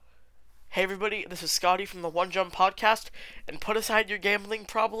Hey everybody, this is Scotty from the One Jump Podcast, and put aside your gambling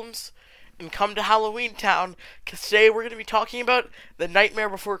problems and come to Halloween Town, because today we're going to be talking about The Nightmare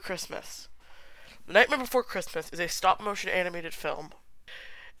Before Christmas. The Nightmare Before Christmas is a stop-motion animated film,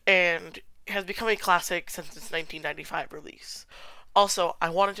 and it has become a classic since its 1995 release. Also, I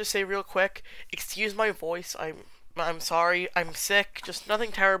wanted to say real quick, excuse my voice, I'm sorry, I'm sick, just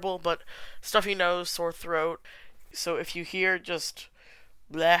nothing terrible, but stuffy nose, sore throat, so if you hear just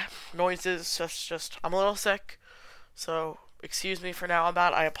bleh noises, just I'm a little sick, so excuse me for now on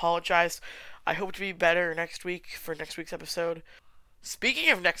that. I apologize. I hope to be better next week for next week's episode. Speaking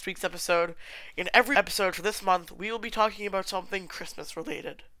of next week's episode, in every episode for this month, we will be talking about something Christmas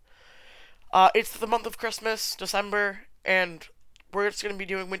related. It's the month of Christmas, December, and we're just going to be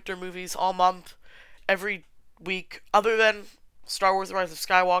doing winter movies all month, every week, other than Star Wars The Rise of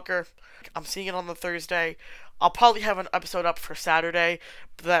Skywalker. I'm seeing it on the Thursday. I'll probably have an episode up for Saturday,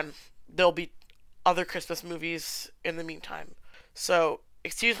 but then there'll be other Christmas movies in the meantime. So,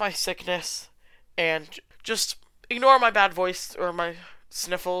 excuse my sickness, and just ignore my bad voice or my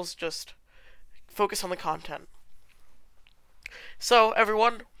sniffles, just focus on the content. So,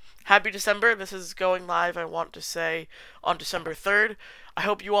 everyone, happy December. This is going live, I want to say, on December 3rd. I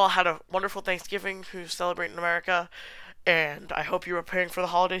hope you all had a wonderful Thanksgiving who celebrate in America, and I hope you're preparing for the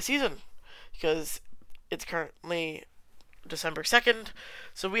holiday season, because it's currently December 2nd,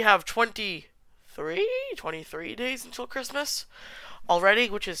 so we have 23 days until Christmas already,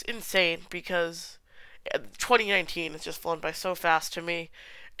 which is insane because 2019 has just flown by so fast to me,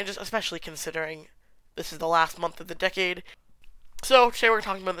 and just especially considering this is the last month of the decade. So today we're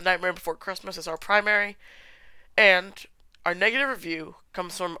talking about The Nightmare Before Christmas as our primary, and our negative review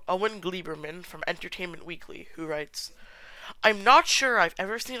comes from Owen Gleiberman from Entertainment Weekly, who writes, I'm not sure I've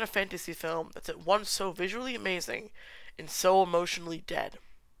ever seen a fantasy film that's at once so visually amazing and so emotionally dead.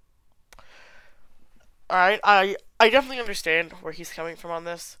 Alright, I definitely understand where he's coming from on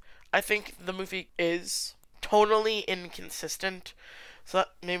this. I think the movie is tonally inconsistent, so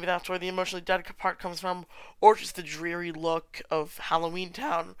maybe that's where the emotionally dead part comes from, or just the dreary look of Halloween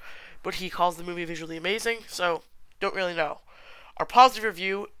Town, but he calls the movie visually amazing, so don't really know. Our positive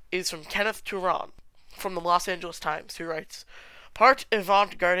review is from Kenneth Turan from the Los Angeles Times, who writes, part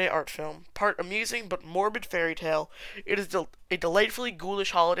avant-garde art film, part amusing but morbid fairy tale, it is a delightfully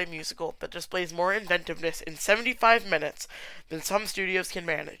ghoulish holiday musical that displays more inventiveness in 75 minutes than some studios can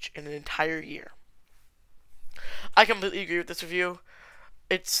manage in an entire year. I completely agree with this review.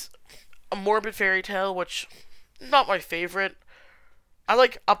 It's a morbid fairy tale, which, not my favorite. I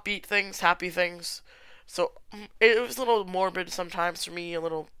like upbeat things, happy things, so it was a little morbid sometimes for me, a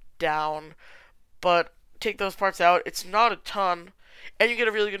little down, but take those parts out, it's not a ton, and you get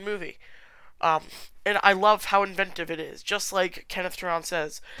a really good movie. And I love how inventive it is. Just like Kenneth Turan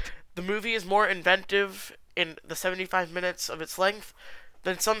says, the movie is more inventive in the 75 minutes of its length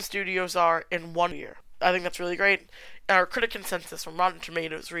than some studios are in 1 year. I think that's really great. And our critic consensus from Rotten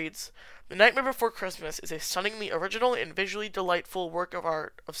Tomatoes reads, The Nightmare Before Christmas is a stunningly original and visually delightful work of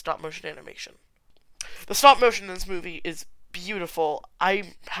art of stop-motion animation. The stop-motion in this movie is beautiful.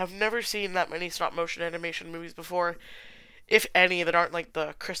 I have never seen that many stop-motion animation movies before, if any, that aren't like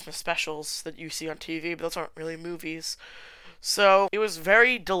the Christmas specials that you see on TV, but those aren't really movies. So it was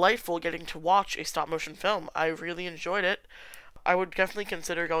very delightful getting to watch a stop-motion film. I really enjoyed it. I would definitely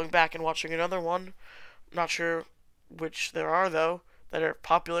consider going back and watching another one. Not sure which there are, though, that are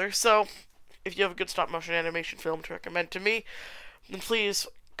popular. So if you have a good stop-motion animation film to recommend to me, then please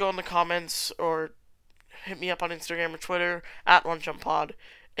go in the comments or hit me up on Instagram or Twitter at OneJumpPod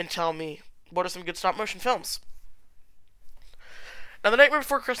and tell me what are some good stop motion films. Now, The Nightmare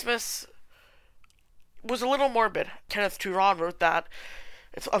Before Christmas was a little morbid. Kenneth Turan wrote that.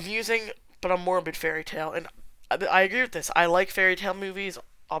 It's amusing but a morbid fairy tale, and I agree with this. I like fairy tale movies,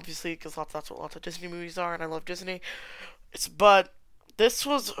 obviously, because that's what lots of Disney movies are, and I love Disney. But this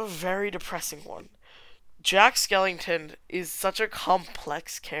was a very depressing one. Jack Skellington is such a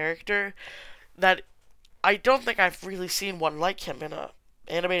complex character that I don't think I've really seen one like him in a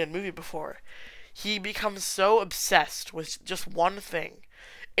animated movie before. He becomes so obsessed with just one thing,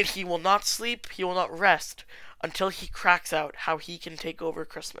 and he will not sleep, he will not rest, until he cracks out how he can take over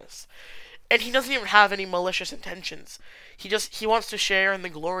Christmas. And he doesn't even have any malicious intentions. He wants to share in the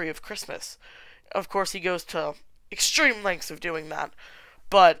glory of Christmas. Of course, he goes to extreme lengths of doing that,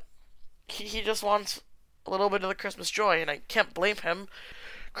 but he just wants a little bit of the Christmas joy, and I can't blame him.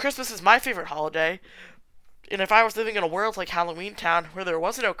 Christmas is my favorite holiday, and if I was living in a world like Halloween Town, where there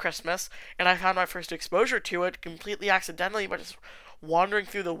was no Christmas, and I found my first exposure to it completely accidentally by just wandering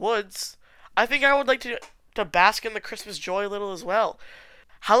through the woods, I think I would like to bask in the Christmas joy a little as well.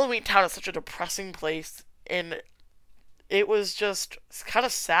 Halloween Town is such a depressing place, and it was just kind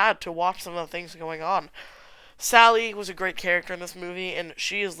of sad to watch some of the things going on. Sally was a great character in this movie, and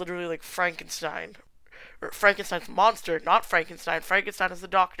she is literally like Frankenstein. Or Frankenstein's monster, not Frankenstein. Frankenstein is the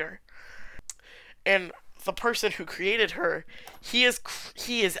doctor. And the person who created her, he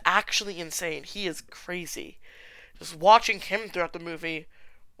is actually insane. He is crazy. Just watching him throughout the movie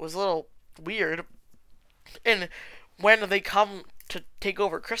was a little weird. And when they come to take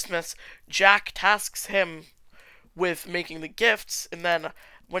over Christmas, Jack tasks him with making the gifts, and then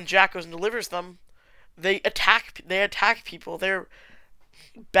when Jack goes and delivers them, they attack people. They're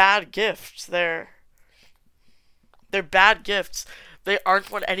bad gifts. They're bad gifts. They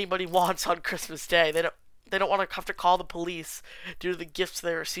aren't what anybody wants on Christmas Day. They don't want to have to call the police due to the gifts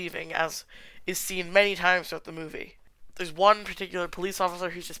they're receiving, as is seen many times throughout the movie. There's one particular police officer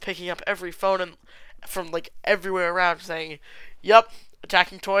who's just picking up every phone and from like everywhere around saying, "Yup,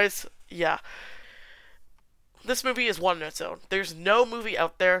 attacking toys." Yeah. This movie is one in its own. There's no movie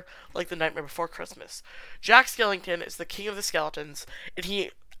out there like The Nightmare Before Christmas. Jack Skellington is the king of the skeletons, and he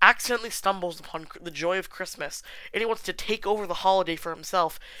accidentally stumbles upon the joy of Christmas, and he wants to take over the holiday for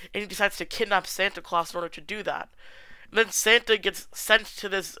himself, and he decides to kidnap Santa Claus in order to do that. And then Santa gets sent to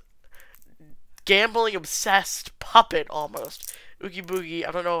this gambling-obsessed puppet, almost. Oogie Boogie,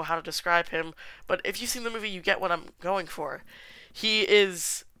 I don't know how to describe him, but if you've seen the movie, you get what I'm going for. He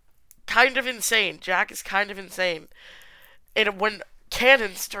is kind of insane. Jack is kind of insane. And when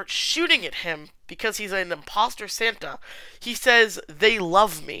cannons start shooting at him because he's an imposter Santa, he says, "They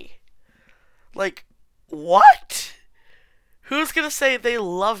love me." Like, what? Who's gonna say they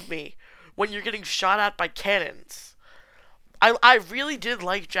love me when you're getting shot at by cannons? I really did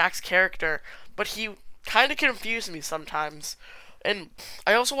like Jack's character, but he kind of confused me sometimes. And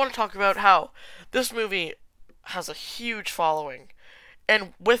I also want to talk about how this movie has a huge following.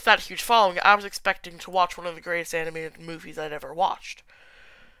 And with that huge following, I was expecting to watch one of the greatest animated movies I'd ever watched.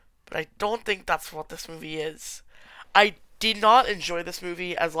 But I don't think that's what this movie is. I did not enjoy this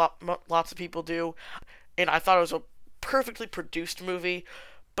movie as lots of people do, and I thought it was a perfectly produced movie.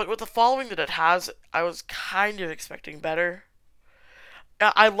 But with the following that it has, I was kind of expecting better.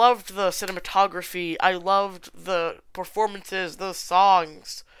 I loved the cinematography, I loved the performances, the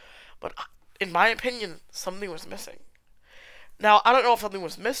songs, but in my opinion, something was missing. Now, I don't know if something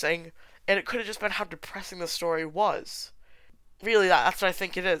was missing, and it could have just been how depressing the story was. Really, that's what I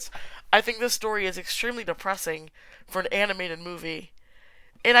think it is. I think this story is extremely depressing for an animated movie,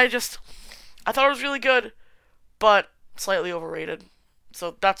 and I thought it was really good, but slightly overrated.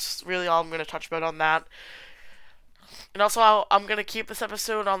 So that's really all I'm going to touch about on that. And also, I'm going to keep this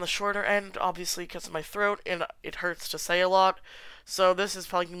episode on the shorter end, obviously, because of my throat, and it hurts to say a lot. So this is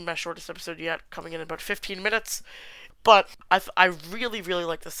probably going to be my shortest episode yet, coming in about 15 minutes. But I really, really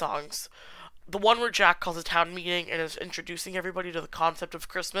like the songs. The one where Jack calls a town meeting and is introducing everybody to the concept of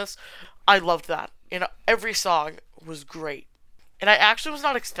Christmas, I loved that. And every song was great. And I actually was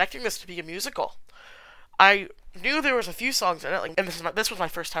not expecting this to be a musical. I knew there was a few songs in it, and this was my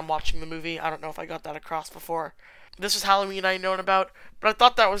first time watching the movie. I don't know if I got that across before. This was Halloween I'd known about, but I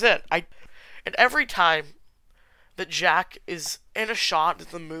thought that was it. And every time that Jack is in a shot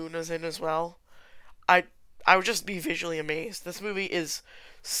that the moon is in as well, I would just be visually amazed. This movie is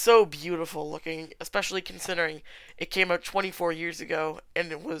so beautiful looking, especially considering it came out 24 years ago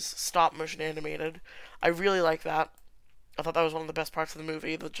and it was stop motion animated. I really like that. I thought that was one of the best parts of the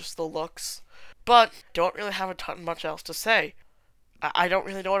movie, just the looks. But don't really have much else to say. I don't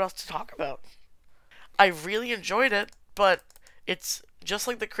really know what else to talk about. I really enjoyed it, but it's just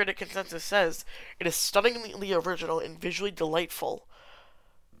like the critic consensus says, it is stunningly original and visually delightful.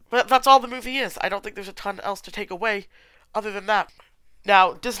 But that's all the movie is. I don't think there's a ton else to take away other than that.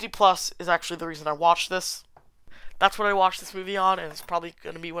 Now, Disney Plus is actually the reason I watched this. That's what I watched this movie on, and it's probably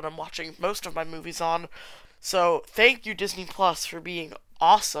going to be what I'm watching most of my movies on. So, thank you, Disney Plus, for being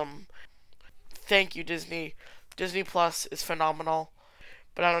awesome. Thank you, Disney. Disney Plus is phenomenal.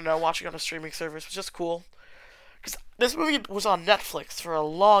 But I don't know, watching on a streaming service was just cool. Because this movie was on Netflix for a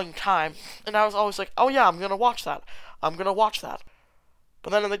long time, and I was always like, oh yeah, I'm going to watch that. I'm going to watch that. But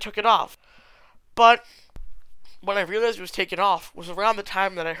then they took it off. But when I realized it was taken off was around the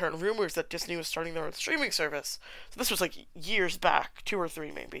time that I heard rumors that Disney was starting their own streaming service. So this was like years back, 2 or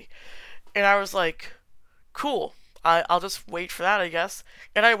 3 maybe. And I was like, cool, I'll just wait for that, I guess.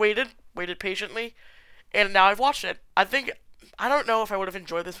 And I waited patiently, and now I've watched it. I don't know if I would have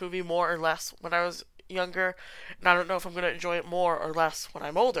enjoyed this movie more or less when I was younger, and I don't know if I'm going to enjoy it more or less when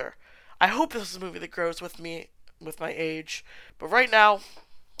I'm older. I hope this is a movie that grows with me, with my age, but right now,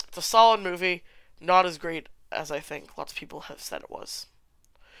 it's a solid movie, not as great as I think lots of people have said it was.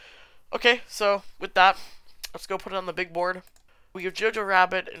 Okay, so with that, let's go put it on the big board. We have Jojo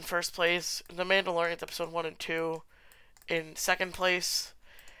Rabbit in first place, The Mandalorian episode 1 and 2 in second place.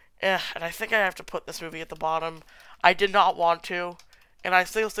 And I think I have to put this movie at the bottom. I did not want to, and I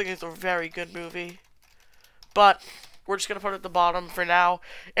still think it's a very good movie. But we're just going to put it at the bottom for now.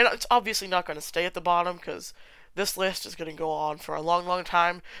 And it's obviously not going to stay at the bottom because this list is going to go on for a long, long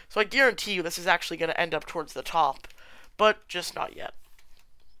time. So I guarantee you this is actually going to end up towards the top. But just not yet.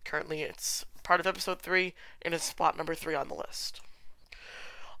 Currently it's part of episode 3 and it's spot number 3 on the list.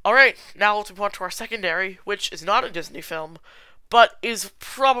 Alright, now let's move on to our secondary, which is not a Disney film, but is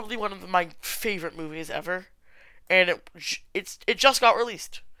probably one of my favorite movies ever. And it just got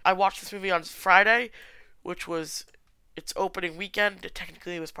released. I watched this movie on Friday, which was its opening weekend. It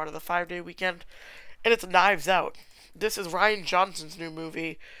technically was part of the 5-day weekend. And it's Knives Out. This is Rian Johnson's new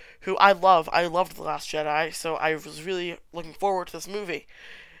movie, who I love. I loved The Last Jedi, so I was really looking forward to this movie.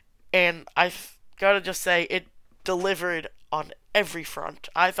 And I've got to just say, it delivered on every front.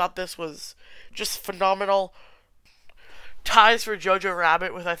 I thought this was just phenomenal. Ties for Jojo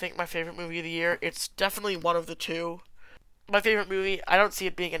Rabbit with, I think, my favorite movie of the year. It's definitely one of the two. My favorite movie, I don't see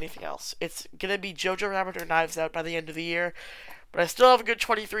it being anything else. It's going to be Jojo Rabbit or Knives Out by the end of the year. But I still have a good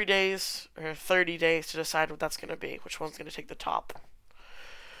 23 days, or 30 days to decide what that's going to be. Which one's going to take the top.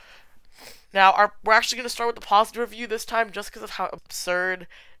 Now, we're actually going to start with the positive review this time, just because of how absurd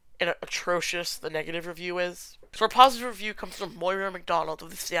and atrocious the negative review is. So our positive review comes from Moira McDonald of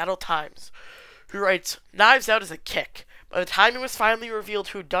the Seattle Times, who writes, "Knives Out is a kick. By the time it was finally revealed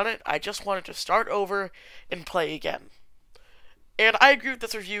who done it, I just wanted to start over and play again." And I agree with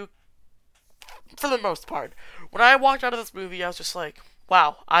this review for the most part. When I walked out of this movie, I was just like,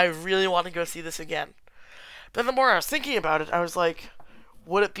 wow, I really want to go see this again. But then the more I was thinking about it, I was like,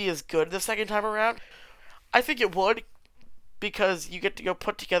 would it be as good the second time around? I think it would, because you get to go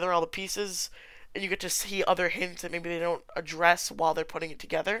put together all the pieces, and you get to see other hints that maybe they don't address while they're putting it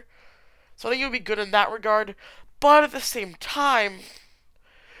together. So I think it would be good in that regard. But at the same time,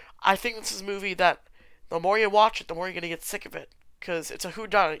 I think this is a movie that the more you watch it, the more you're going to get sick of it. Because it's a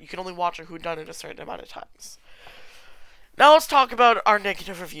whodunit. You can only watch a whodunit a certain amount of times. Now let's talk about our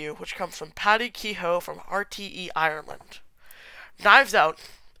negative review, which comes from Paddy Kehoe from RTE Ireland. Knives Out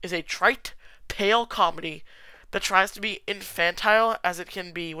is a trite, pale comedy that tries to be infantile as it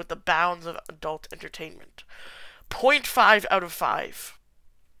can be with the bounds of adult entertainment. 0.5 out of 5.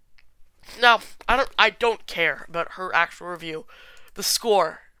 Now, I don't care about her actual review. The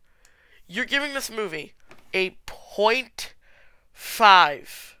score. You're giving this movie a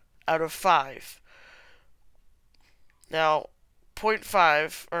 0.5 out of 5. Now,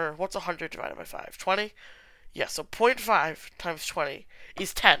 0.5, or what's 100 divided by 5? 20? Yeah, so 0.5 times 20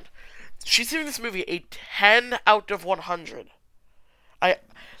 is 10. She's giving this movie a 10 out of 100.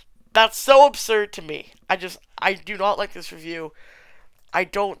 That's so absurd to me. I do not like this review. I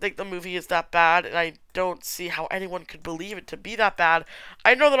don't think the movie is that bad, and I don't see how anyone could believe it to be that bad.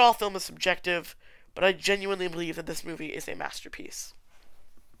 I know that all film is subjective, but I genuinely believe that this movie is a masterpiece.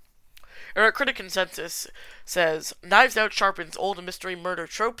 And our critic consensus says, Knives Out sharpens old mystery murder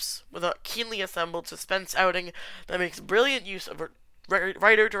tropes with a keenly assembled suspense outing that makes brilliant use of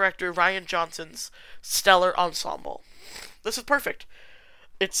writer-director Rian Johnson's stellar ensemble. This is perfect.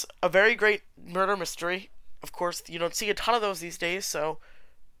 It's a very great murder mystery. Of course, you don't see a ton of those these days, so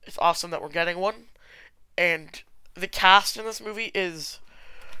it's awesome that we're getting one. And the cast in this movie is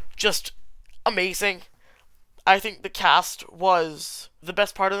just amazing. I think the cast was the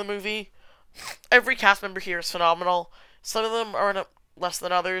best part of the movie. Every cast member here is phenomenal. Some of them are less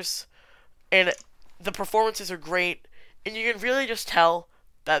than others. And the performances are great. And you can really just tell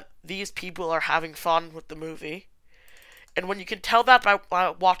that these people are having fun with the movie. And when you can tell that by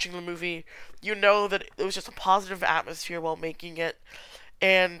watching the movie, you know that it was just a positive atmosphere while making it.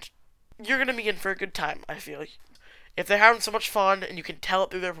 And you're going to be in for a good time, I feel. If they're having so much fun and you can tell it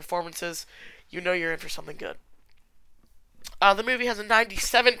through their performances, you know you're in for something good. The movie has a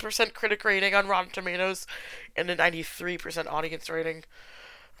 97% critic rating on Rotten Tomatoes and a 93% audience rating.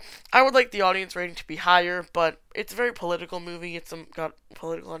 I would like the audience rating to be higher, but it's a very political movie. It's got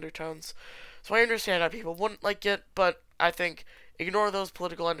political undertones. So I understand how people wouldn't like it, but I think ignore those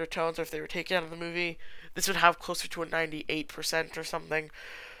political undertones, or if they were taken out of the movie, this would have closer to a 98% or something.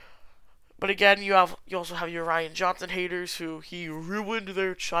 But again, you also have your Rian Johnson haters who he ruined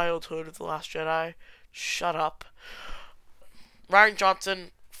their childhood with The Last Jedi. Shut up. Rian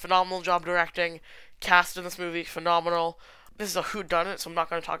Johnson, phenomenal job directing. Cast in this movie, phenomenal. This is a whodunit, so I'm not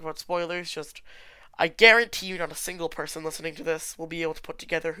going to talk about spoilers. Just, I guarantee you not a single person listening to this will be able to put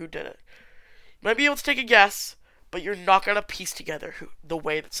together who did it. You might be able to take a guess, but you're not going to piece together the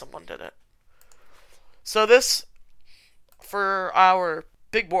way that someone did it. So this, for our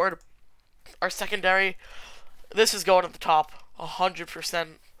big board, our secondary, this is going at the top, 100%.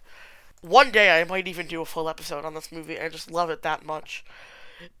 One day I might even do a full episode on this movie. I just love it that much.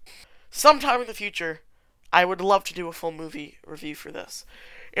 Sometime in the future, I would love to do a full movie review for this.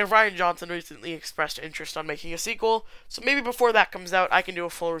 And Rian Johnson recently expressed interest on making a sequel, so maybe before that comes out, I can do a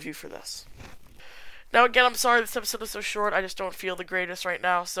full review for this. Now, again, I'm sorry this episode is so short. I just don't feel the greatest right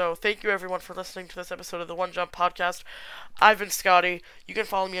now. So thank you, everyone, for listening to this episode of the One Jump Podcast. I've been Scotty. You can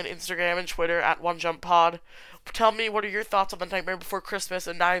follow me on Instagram and Twitter at OneJumpPod. Tell me what are your thoughts on The Nightmare Before Christmas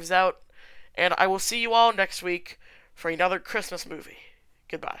and Knives Out. And I will see you all next week for another Christmas movie.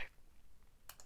 Goodbye.